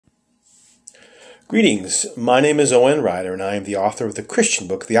Greetings, my name is Owen Ryder, and I am the author of the Christian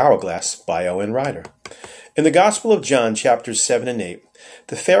book, The Hourglass, by Owen Ryder. In the Gospel of John, chapters 7 and 8,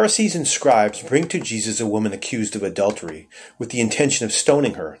 the Pharisees and scribes bring to Jesus a woman accused of adultery, with the intention of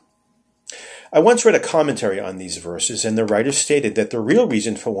stoning her. I once read a commentary on these verses, and the writer stated that the real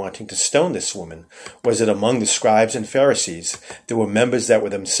reason for wanting to stone this woman was that among the scribes and Pharisees, there were members that were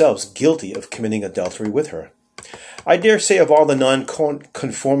themselves guilty of committing adultery with her. I dare say of all the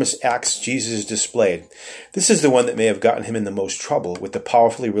nonconformist acts Jesus displayed, this is the one that may have gotten him in the most trouble with the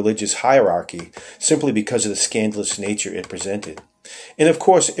powerfully religious hierarchy simply because of the scandalous nature it presented. And of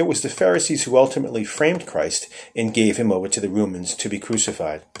course, it was the Pharisees who ultimately framed Christ and gave him over to the Romans to be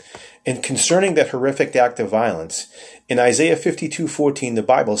crucified. And concerning that horrific act of violence, in Isaiah 52:14, the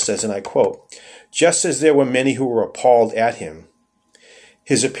Bible says, and I quote, "Just as there were many who were appalled at him,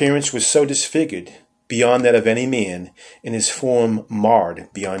 his appearance was so disfigured beyond that of any man, and his form marred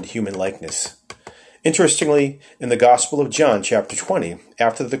beyond human likeness." Interestingly, in the Gospel of John, chapter 20,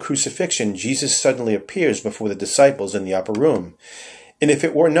 after the crucifixion, Jesus suddenly appears before the disciples in the upper room. And if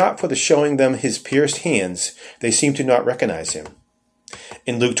it were not for the showing them his pierced hands, they seem to not recognize him.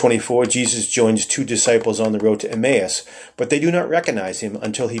 In Luke 24, Jesus joins two disciples on the road to Emmaus, but they do not recognize him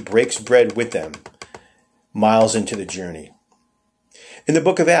until he breaks bread with them, miles into the journey. In the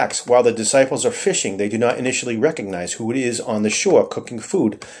book of Acts, while the disciples are fishing, they do not initially recognize who it is on the shore cooking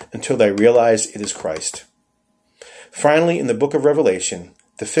food until they realize it is Christ. Finally, in the book of Revelation,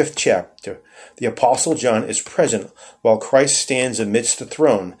 the 5th chapter, the Apostle John is present while Christ stands amidst the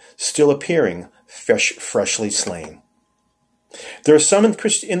throne, still appearing freshly slain. There are some in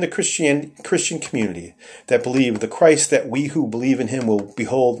the Christian community that believe the Christ that we who believe in him will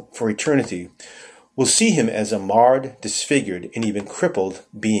behold for eternity will see him as a marred, disfigured, and even crippled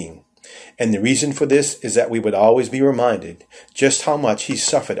being. And the reason for this is that we would always be reminded just how much he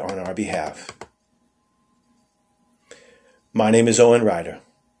suffered on our behalf. My name is Owen Ryder.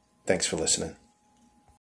 Thanks for listening.